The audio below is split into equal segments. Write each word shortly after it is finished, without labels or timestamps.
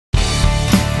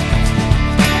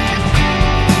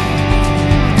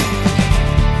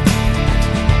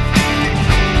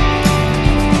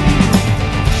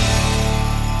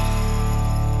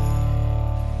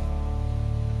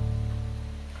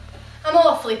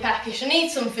peckish. I need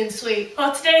something sweet.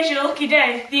 Well, today's your lucky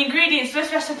day. The ingredients for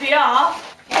this recipe are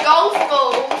golf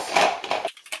balls,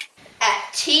 a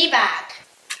tea bag,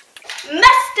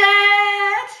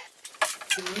 mustard,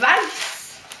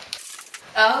 rice,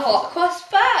 a hot cross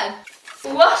bun,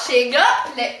 washing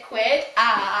up liquid,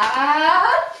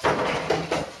 and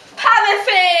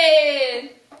paraffin.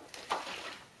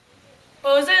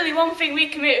 Well, there's only one thing we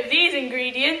can make with these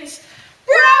ingredients.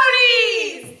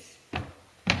 Brownies!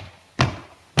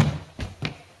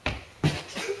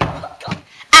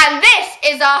 And this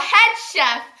is our head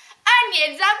chef,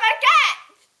 onions and baguette.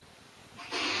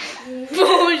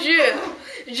 Bonjour,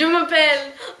 je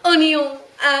m'appelle Oignon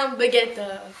and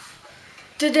Baguette.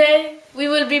 Today we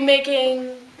will be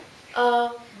making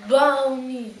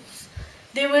brownies.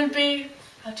 They will be,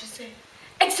 how to say,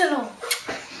 excellent.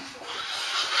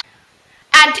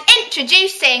 And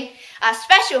introducing our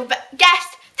special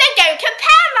guest, the Go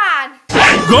Compare Man.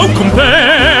 Go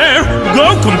compare, go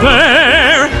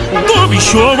compare. Go be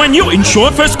sure when you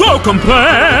insure first. Go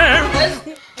compare.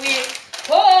 We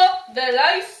pour the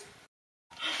rice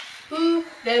to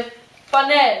the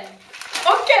funnel.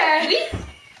 Okay. Oui.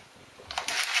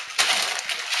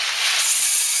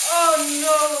 Oh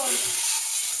no.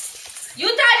 You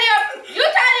tidy up. You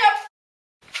tidy up.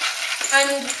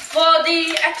 And for the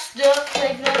extra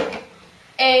flavor,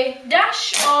 a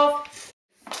dash of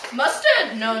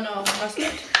mustard. No,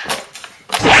 mustard.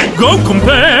 Go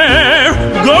compare,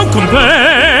 go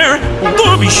compare.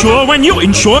 Go be sure when you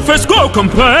insure first. Go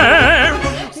compare.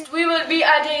 We will be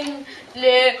adding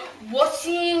the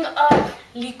washing up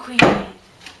liquid.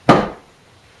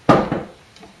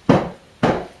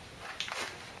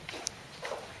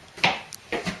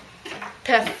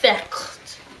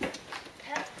 Perfect.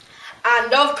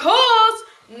 And of course,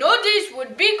 no dish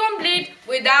would be complete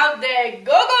without the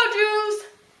go-go juice.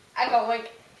 I can't wait.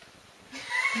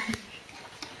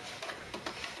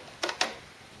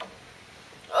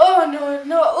 Oh no,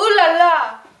 ooh la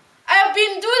la. I have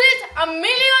been doing it a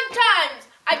million times.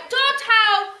 I taught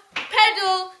how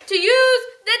Pedal to use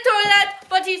the toilet,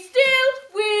 but he still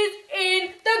whizzed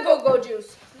in the go-go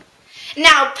juice.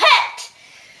 Now put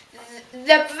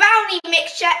the brownie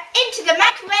mixture into the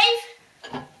microwave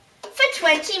for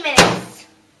 20 minutes.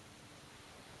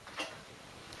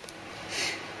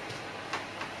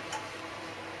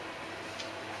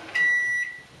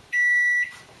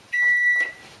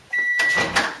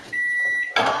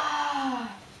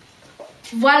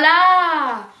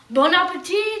 Voila! Bon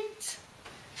appetit!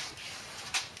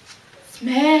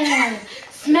 Smell!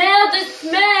 Smell the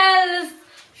smells!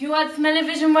 If you had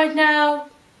smell-o-vision right now,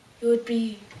 you would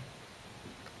be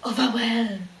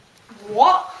overwhelmed.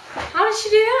 what? How did she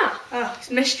do that? Oh, it's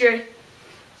a mystery.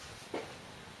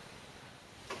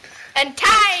 And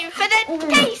time for the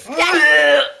taste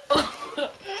test.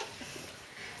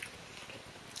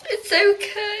 It's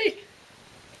okay.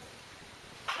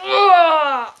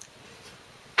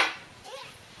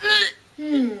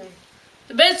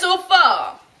 The best so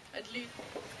far, at least.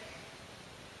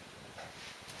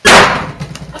 To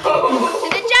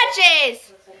the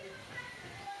judges.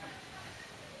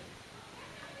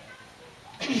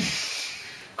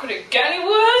 Could it get any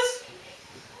worse?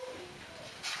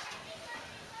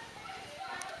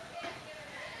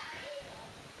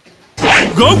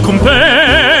 Go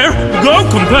compare, go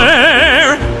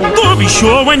compare. Go be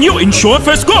sure when you insure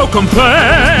first. Go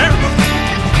compare.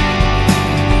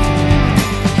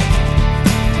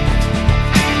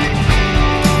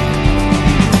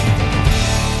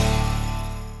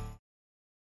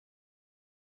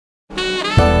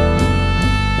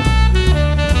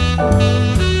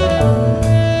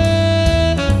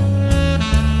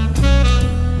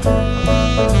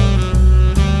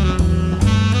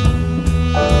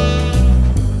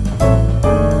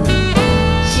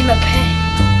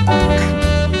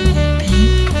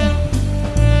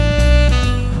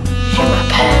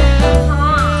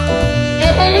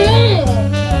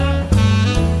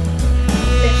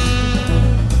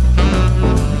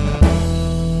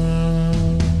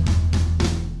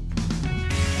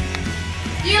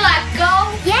 Do you like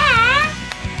golf? Yeah.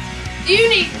 Do you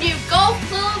need new golf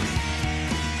clubs?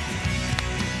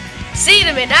 See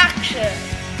them in action.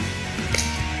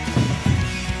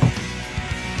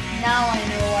 Now I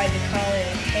know why they call it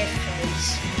a head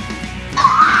face.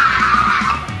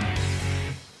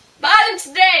 Buy them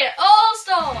today at all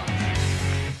stores.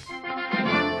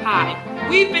 Hi,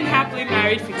 we've been happily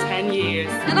married for 10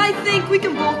 years. And I think we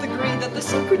can both agree that the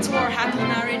secret to our happy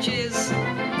marriage is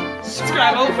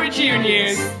Scrabble for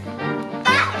juniors.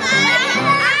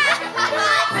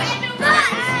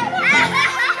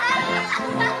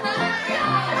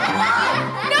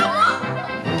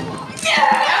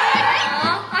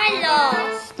 I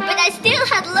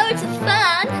still had loads of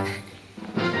fun.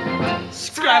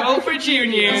 Scrabble for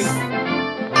juniors.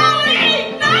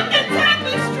 Ollie, not the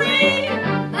tapestry!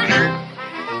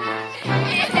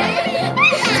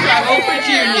 Scrabble for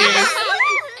juniors.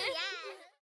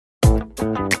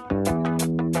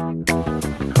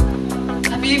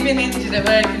 Have you been injured or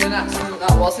working in an accident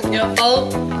that wasn't your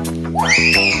fault?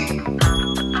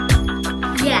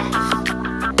 Yes.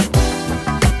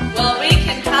 Well, we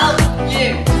can help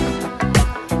you.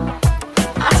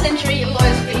 At Injury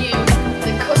Lawyers for You,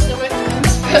 the customer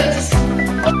comes first.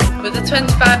 With a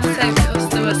 25%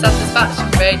 customer satisfaction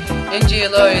rate, Injury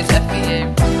Lawyers are for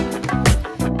you.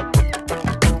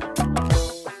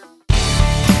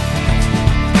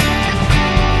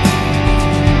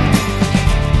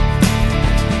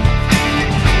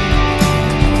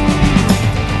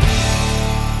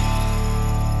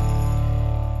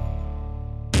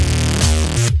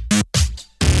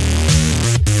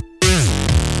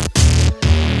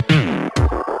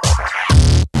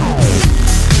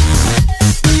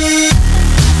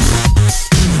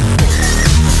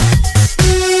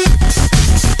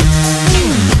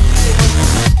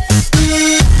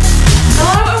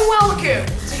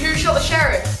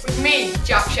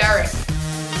 Jack Sheriff.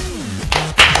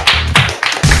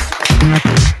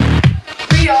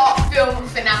 We are Film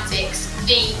Fanatics,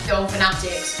 the Film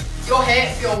Fanatics. You're here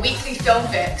for your weekly film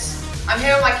fix. I'm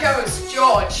here with my co-hosts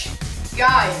George,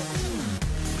 Guy,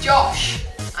 Josh,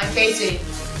 and Katie.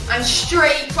 And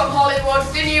straight from Hollywood,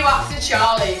 the new actor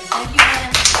Charlie. Thank you,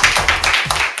 man.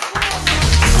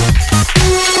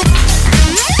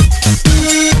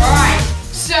 Alright,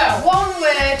 so one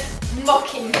word,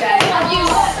 Mockingjay. Have you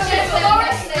Jennifer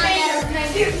Lawrence?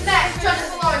 Next,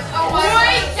 Jennifer Lawrence. Oh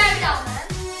wait!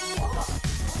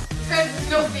 Heard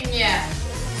nothing yet.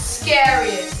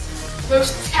 Scariest,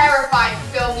 most terrifying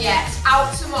film yet.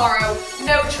 Out tomorrow.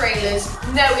 No trailers,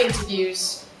 no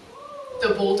interviews.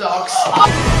 The Bulldogs.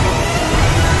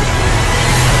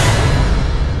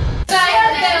 Best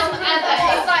film ever.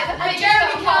 It's like the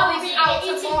biggest film out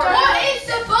tomorrow. What is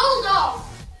the Bulldog?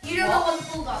 You don't know what the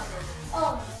Bulldog is?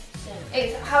 Oh.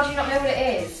 How do you not know what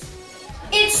it is?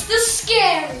 It's the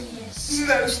scariest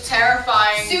Most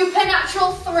terrifying.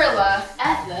 supernatural thriller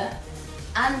ever.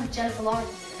 And Jennifer Lawrence.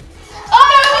 Oh!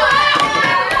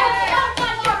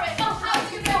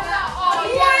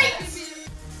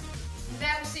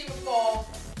 Never seen before.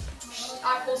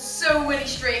 I pulled so many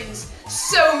strings,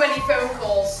 so many phone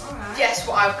calls. Guess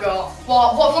what I've got?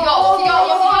 What have you got? What have you got?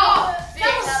 What have you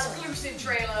got? The exclusive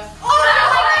trailer.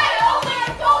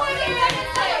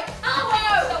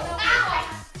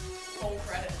 Full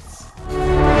credits.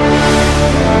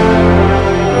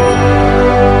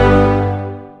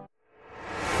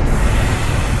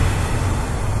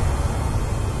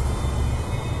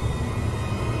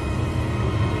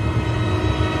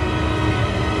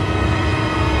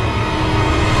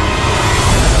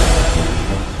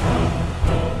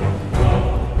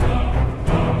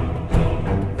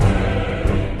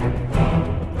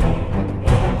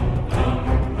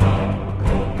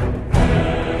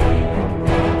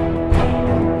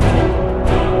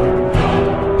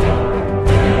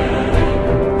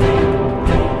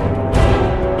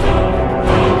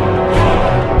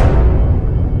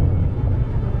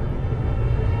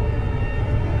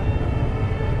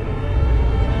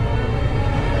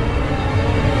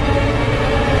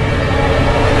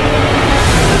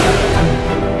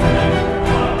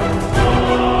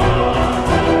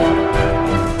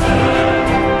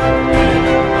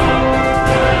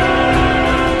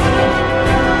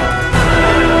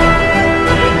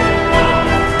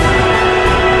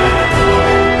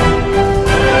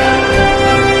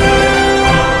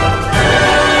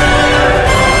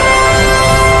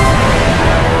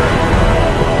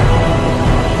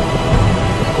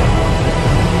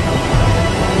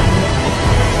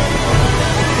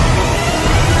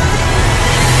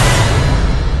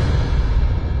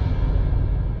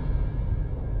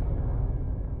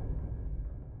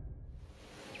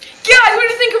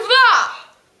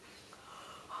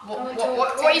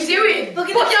 What are you doing? Look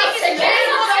at the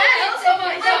Oh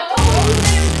my God.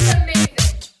 This is amazing.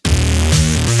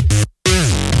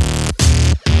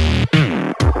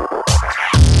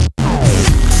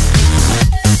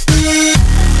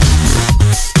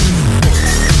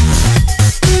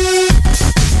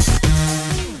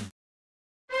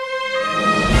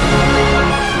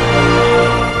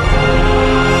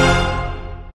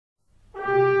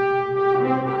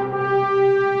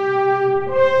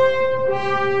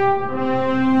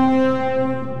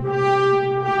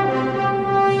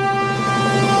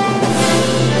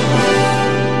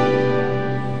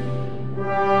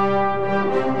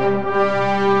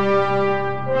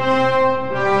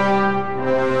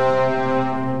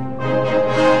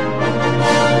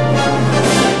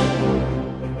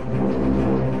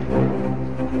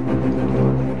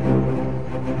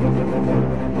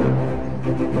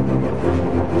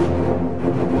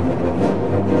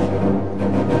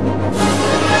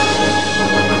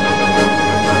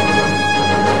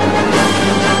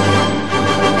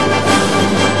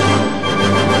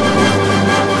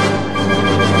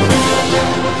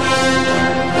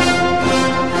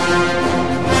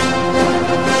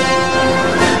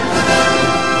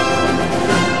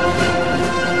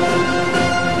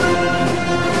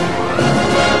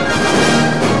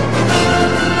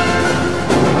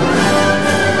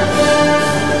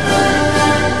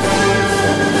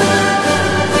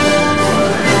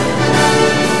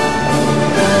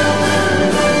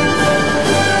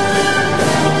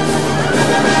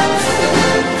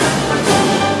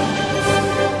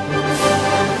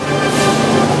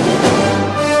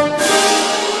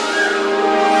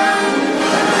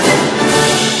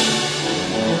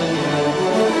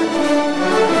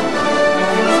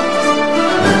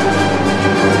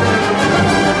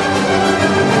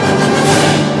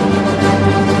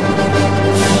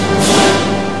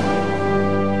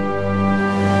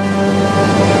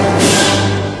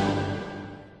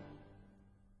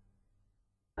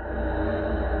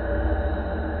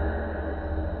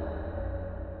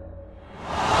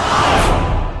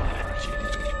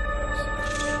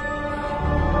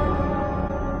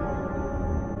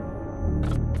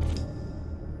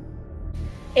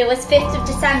 It was 5th of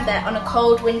December on a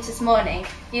cold winter's morning.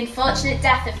 The unfortunate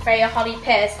death of Freya Holly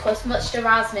Pierce caused much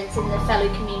arousement in the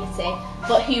fellow community,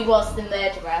 but who was the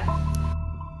murderer?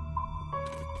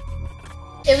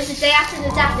 It was the day after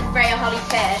the death of Freya Holly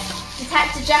Pierce.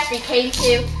 Detective Jeffrey came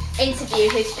to interview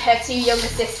her two younger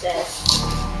sisters.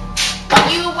 Are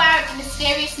you aware of the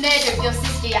mysterious murder of your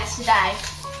sister yesterday?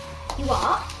 You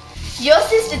what? Your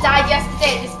sister died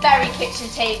yesterday at this very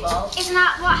kitchen table. Isn't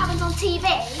that what happens on TV?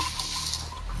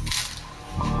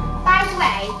 By the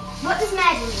way, what does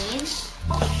murder mean?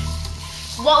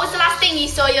 What was the last thing you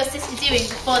saw your sister doing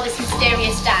before this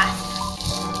mysterious death?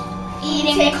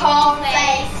 Eating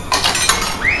cornflakes.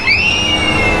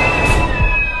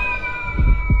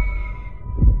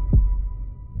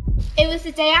 It was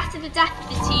the day after the death of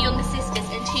the two younger sisters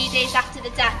and 2 days after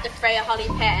the death of Freya Holly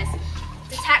Pierce.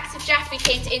 Detective Jeffrey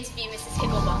came to interview Mrs.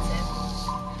 Higglebottom.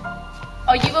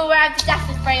 Are you aware of the death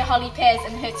of Freya Holly Pierce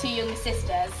and her two younger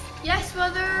sisters? Yes,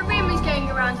 well, there are rumours going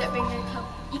around at Bingley Club.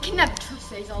 You can never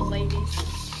trust these old ladies.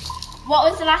 What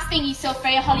was the last thing you saw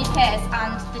Freya Holly Pierce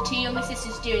and the two younger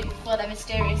sisters doing before their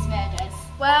mysterious murders?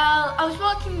 Well, I was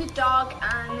walking the dog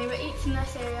and they were eating their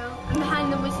cereal, and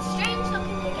behind them was a strange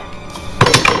looking figure.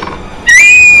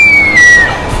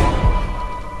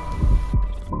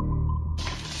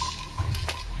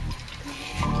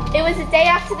 It was the day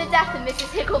after the death of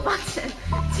Mrs. Higglebottom,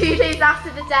 2 days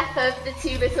after the death of the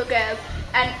two little girls,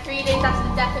 and 3 days after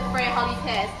the death of Freya Holly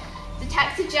Pierce.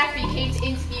 Detective Jeffrey came to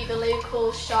interview the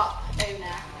local shop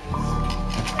owner.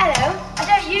 Hello, I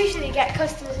don't usually get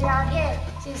customers around here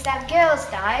since them girls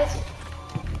died.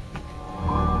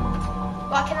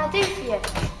 What can I do for you?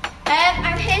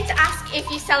 I'm here to ask if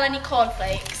you sell any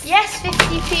cornflakes. Yes,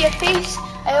 50p a piece.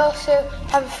 I also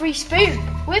have a free spoon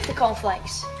with the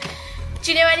cornflakes.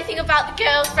 Do you know anything about the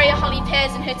girl Freya Holly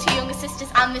Pierce and her two younger sisters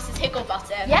and Mrs.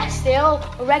 Higglebottom? Yes, they all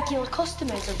are regular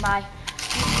customers of my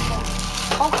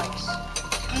cornflakes.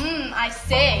 I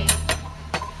see.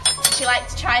 Would you like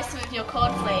to try some of your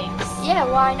cornflakes? Yeah,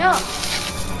 why not?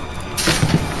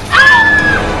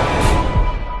 Ah!